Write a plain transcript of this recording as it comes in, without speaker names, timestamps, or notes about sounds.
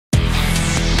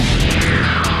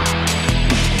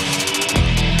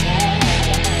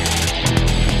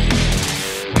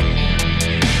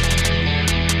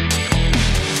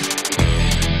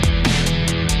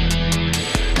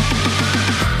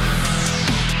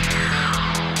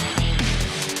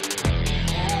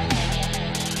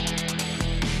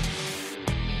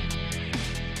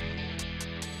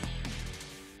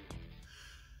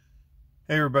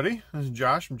Hey everybody, this is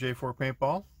Josh from J4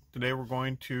 Paintball. Today we're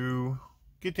going to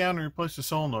get down and replace the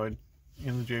solenoid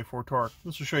in the J4 Torque.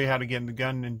 This will show you how to get in the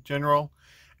gun in general,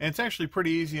 and it's actually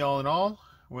pretty easy all in all.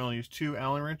 We only use 2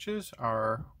 Allen wrenches,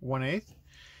 our 1/8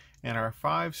 and our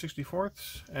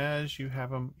 5/64 as you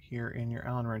have them here in your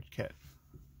Allen wrench kit.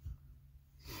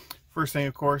 First thing,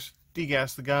 of course,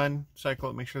 degas the gun, cycle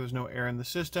it, make sure there's no air in the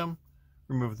system,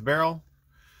 remove the barrel.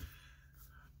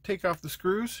 Take off the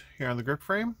screws here on the grip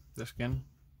frame. This again,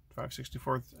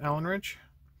 5/64 Allen wrench.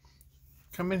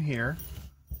 Come in here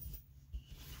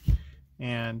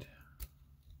and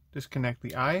disconnect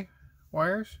the eye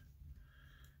wires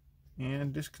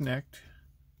and disconnect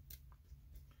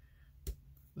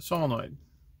the solenoid.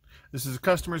 This is a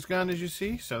customer's gun, as you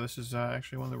see, so this is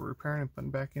actually one that we're repairing and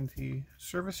putting back into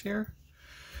service here.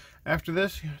 After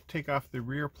this, you take off the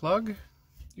rear plug.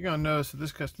 You're going to notice that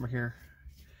this customer here,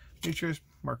 features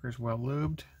marker's well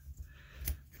lubed.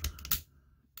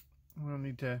 We don't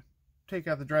need to take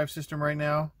out the drive system right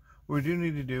now. What we do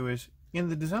need to do is, in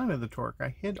the design of the Torque, I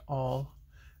hid all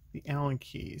the Allen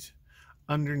keys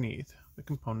underneath the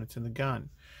components in the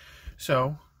gun.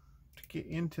 So, to get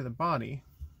into the body,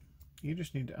 you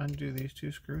just need to undo these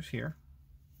 2 screws here.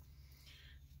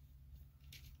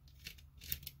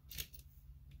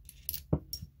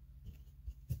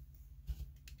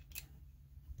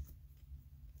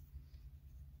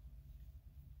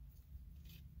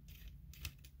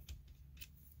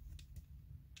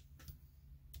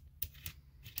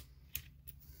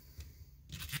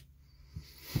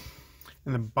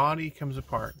 And the body comes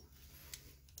apart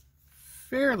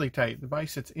fairly tight. The body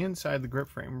sits inside the grip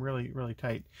frame really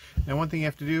tight. Now one thing you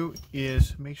have to do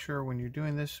is make sure when you're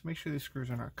doing this, make sure these screws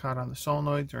are not caught on the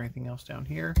solenoids or anything else down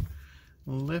here.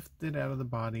 Lift it out of the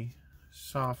body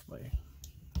softly.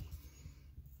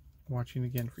 Watching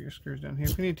again for your screws down here.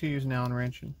 If you need to, use an Allen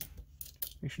wrench and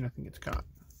make sure nothing gets caught.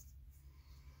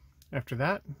 After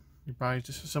that, your body is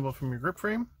disassembled from your grip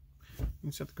frame. You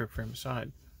can set the grip frame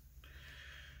aside.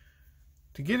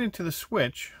 To get into the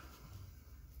switch,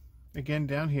 again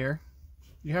down here,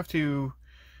 you have to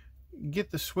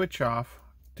get the switch off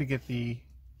to get the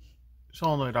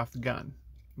solenoid off the gun.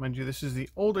 Mind you, this is the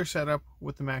older setup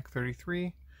with the Mac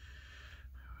 33.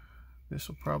 This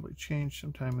will probably change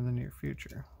sometime in the near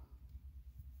future.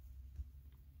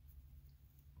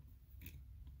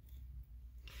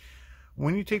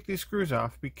 When you take these screws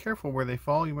off, be careful where they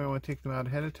fall. You might want to take them out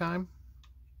ahead of time,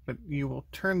 but you will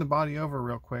turn the body over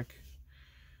real quick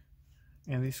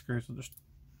and these screws will just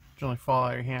generally fall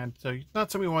out of your hand. So it's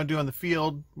not something you want to do on the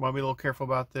field. You want to be a little careful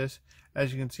about this.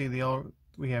 As you can see,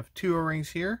 we have 2 O-rings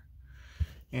here,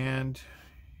 and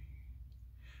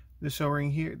this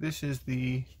O-ring here, this is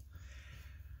the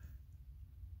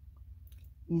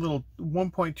little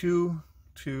 1.2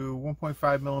 to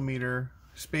 1.5 millimeter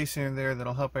spacing in there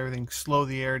that'll help everything slow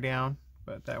the air down,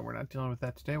 but we're not dealing with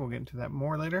that today. We'll get into that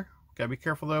more later. Gotta be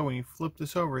careful though, when you flip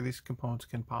this over, these components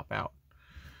can pop out.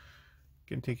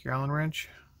 You can take your Allen wrench,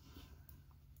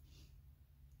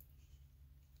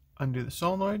 undo the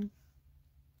solenoid,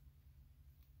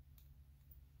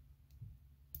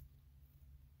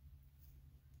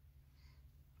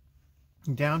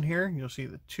 down here you'll see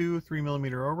the 2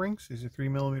 3mm O-rings. These are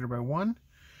 3mm by 1, and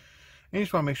you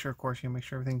just want to make sure, of course, you make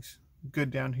sure everything's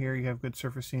good down here, you have good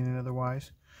surfacing and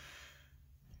otherwise.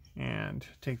 And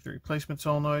take the replacement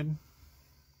solenoid,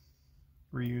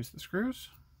 reuse the screws,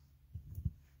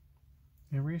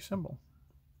 and reassemble.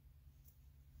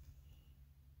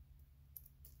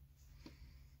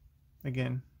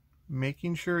 Again,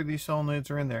 making sure these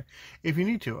solenoids are in there. If you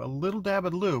need to, a little dab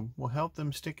of lube will help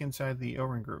them stick inside the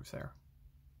O-ring grooves there.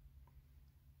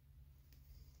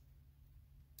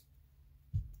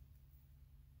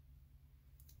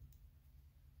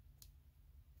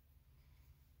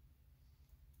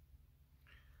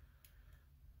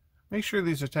 Make sure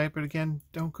these are tight, but again,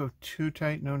 don't go too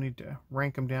tight. No need to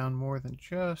rank them down more than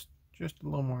just a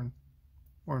little more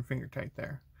than finger tight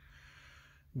there.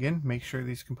 Again, make sure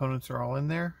these components are all in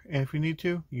there, and if you need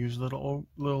to, use a little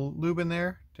lube in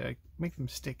there to make them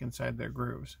stick inside their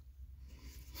grooves.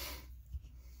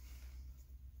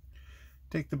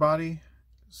 Take the body,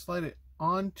 slide it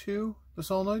onto the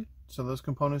solenoid so those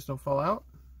components don't fall out.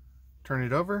 Turn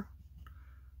it over.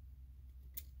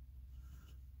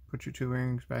 Put your 2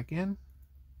 rings back in.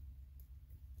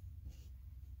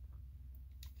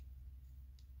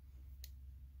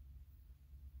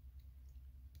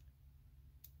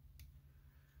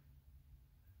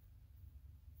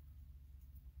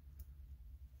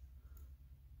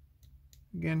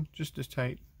 Again, just as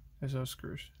tight as those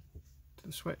screws to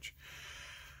the switch.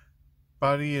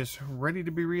 Body is ready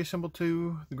to be reassembled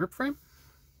to the grip frame.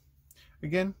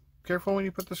 Again, careful when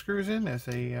you put the screws in as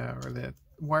they or the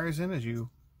wires in as you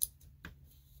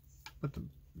put the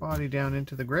body down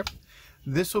into the grip.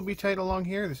 This will be tight along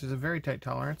here. This is a very tight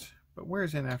tolerance, but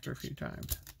wears in after a few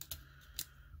times.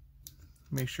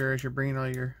 Make sure as you're bringing all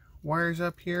your wires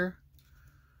up here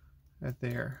that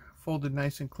they're folded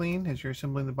nice and clean as you're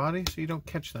assembling the body so you don't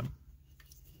catch them.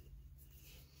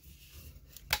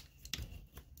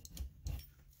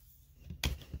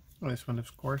 Well, this one,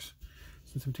 of course,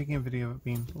 since I'm taking a video of it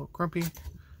being a little crumpy,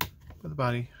 but the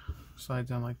body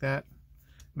slides on like that.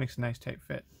 Makes a nice tight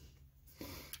fit.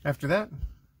 After that,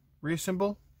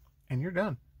 reassemble and you're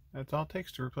done. That's all it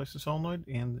takes to replace the solenoid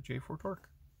and the J4 torque.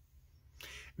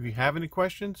 If you have any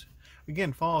questions,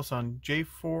 again, follow us on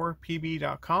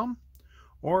j4pb.com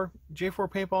or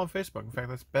J4 Paintball on Facebook. In fact,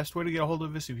 that's the best way to get a hold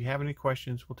of us. If you have any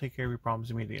questions, we'll take care of your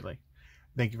problems immediately.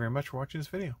 Thank you very much for watching this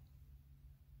video.